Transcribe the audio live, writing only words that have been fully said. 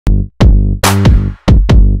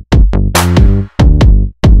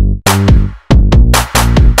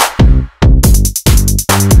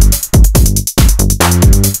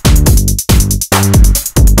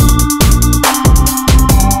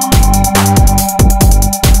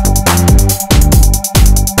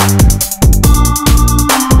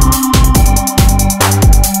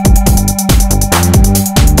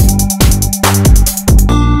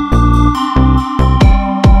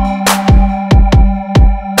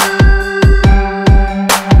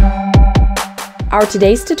Our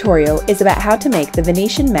today's tutorial is about how to make the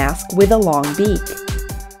Venetian mask with a long beak.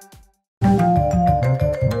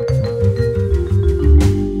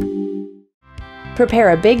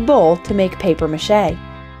 Prepare a big bowl to make paper mache.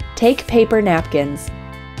 Take paper napkins.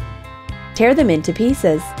 Tear them into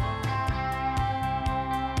pieces.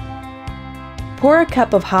 Pour a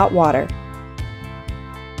cup of hot water.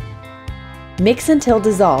 Mix until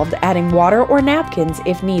dissolved, adding water or napkins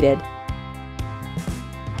if needed.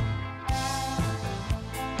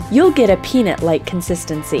 You'll get a peanut-like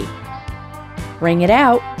consistency. Wring it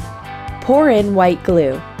out. Pour in white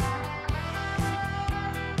glue.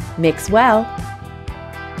 Mix well.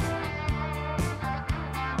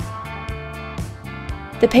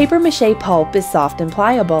 The paper mache pulp is soft and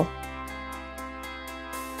pliable.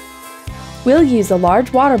 We'll use a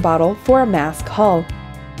large water bottle for a mask hull.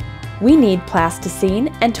 We need plasticine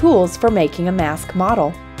and tools for making a mask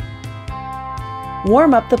model.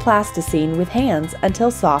 Warm up the plasticine with hands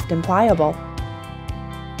until soft and pliable.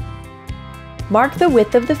 Mark the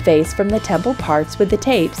width of the face from the temple parts with the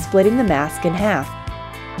tape, splitting the mask in half.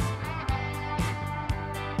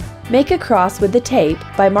 Make a cross with the tape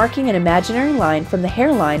by marking an imaginary line from the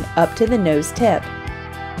hairline up to the nose tip.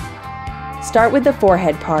 Start with the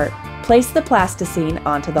forehead part. Place the plasticine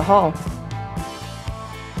onto the hull.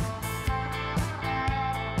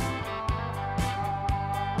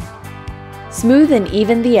 Smooth and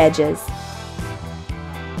even the edges.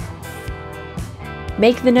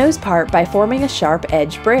 Make the nose part by forming a sharp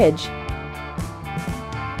edge bridge.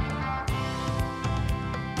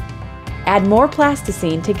 Add more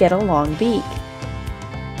plasticine to get a long beak.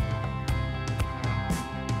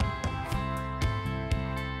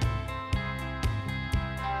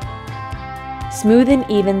 Smooth and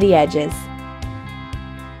even the edges.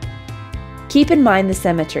 Keep in mind the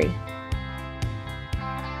symmetry.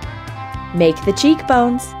 Make the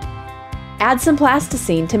cheekbones. Add some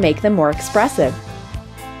plasticine to make them more expressive.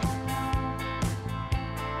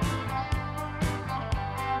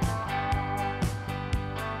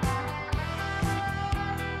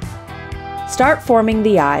 Start forming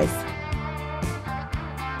the eyes.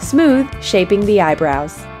 Smooth, shaping the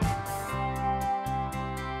eyebrows.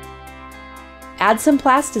 Add some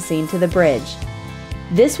plasticine to the bridge.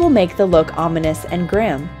 This will make the look ominous and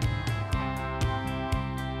grim.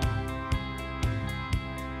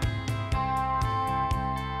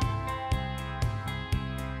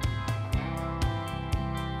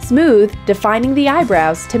 Smooth, defining the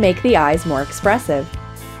eyebrows to make the eyes more expressive.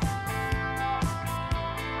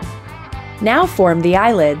 Now form the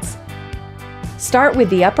eyelids. Start with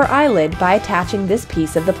the upper eyelid by attaching this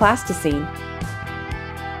piece of the plasticine.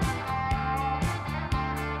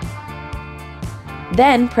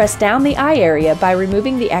 Then press down the eye area by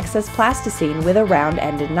removing the excess plasticine with a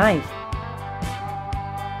round-ended knife.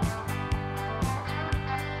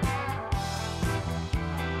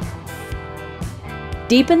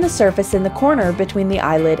 Deepen the surface in the corner between the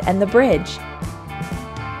eyelid and the bridge.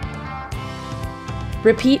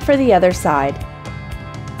 Repeat for the other side.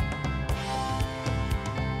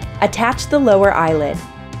 Attach the lower eyelid.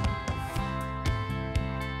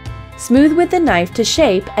 Smooth with the knife to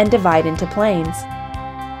shape and divide into planes.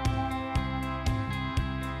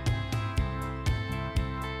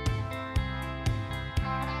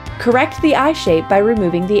 Correct the eye shape by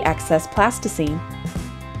removing the excess plasticine.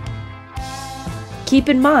 Keep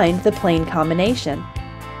in mind the plane combination.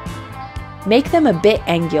 Make them a bit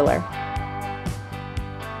angular.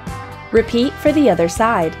 Repeat for the other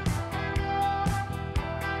side.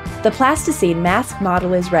 The plasticine mask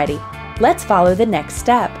model is ready. Let's follow the next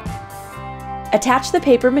step. Attach the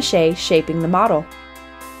paper mache, shaping the model.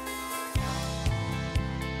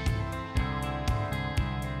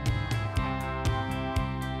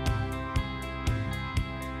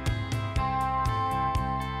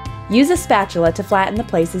 Use a spatula to flatten the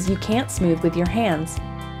places you can't smooth with your hands.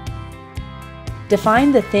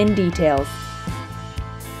 Define the thin details.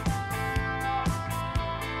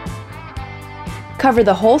 Cover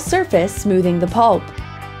the whole surface, smoothing the pulp.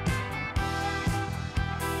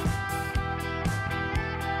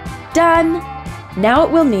 Done! Now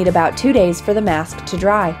it will need about 2 days for the mask to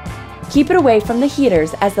dry. Keep it away from the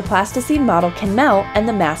heaters as the plasticine model can melt and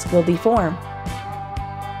the mask will deform.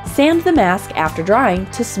 Sand the mask after drying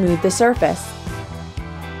to smooth the surface.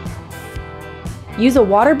 Use a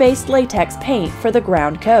water-based latex paint for the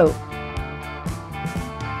ground coat.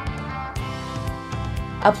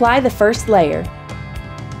 Apply the first layer.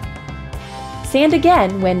 Sand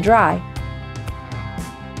again when dry.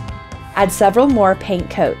 Add several more paint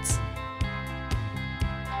coats.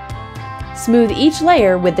 Smooth each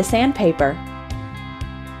layer with the sandpaper.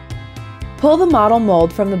 Pull the model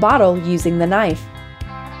mold from the bottle using the knife.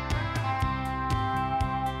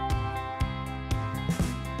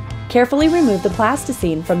 Carefully remove the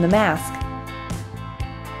plasticine from the mask.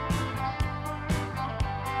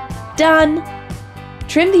 Done!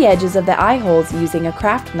 Trim the edges of the eye holes using a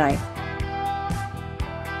craft knife.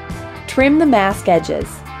 Trim the mask edges.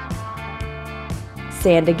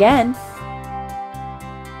 Sand again.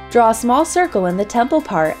 Draw a small circle in the temple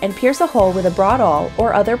part and pierce a hole with a broad awl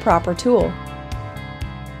or other proper tool.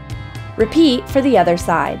 Repeat for the other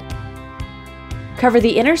side. Cover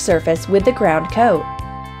the inner surface with the ground coat.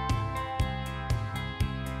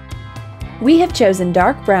 We have chosen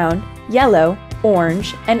dark brown, yellow,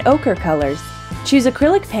 orange, and ochre colors. Choose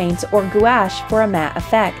acrylic paints or gouache for a matte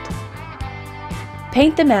effect.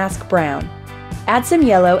 Paint the mask brown. Add some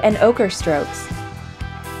yellow and ochre strokes.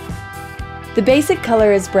 The basic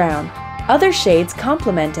color is brown. Other shades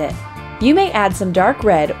complement it. You may add some dark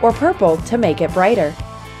red or purple to make it brighter.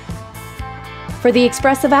 For the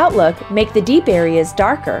expressive outlook, make the deep areas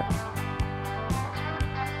darker.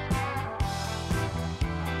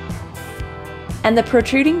 And the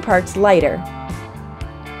protruding parts lighter.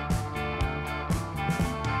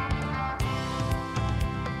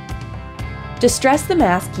 Distress the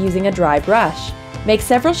mask using a dry brush. Make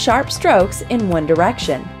several sharp strokes in one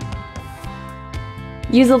direction.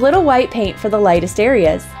 Use a little white paint for the lightest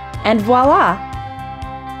areas, and voila!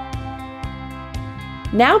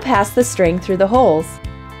 Now pass the string through the holes.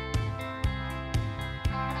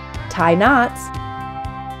 Tie knots.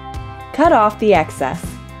 Cut off the excess.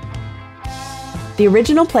 The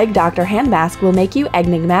original Plague Doctor hand mask will make you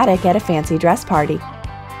enigmatic at a fancy dress party.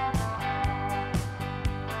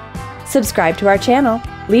 Subscribe to our channel,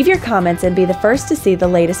 leave your comments and be the first to see the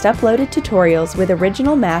latest uploaded tutorials with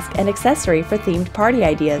original mask and accessory for themed party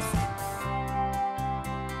ideas.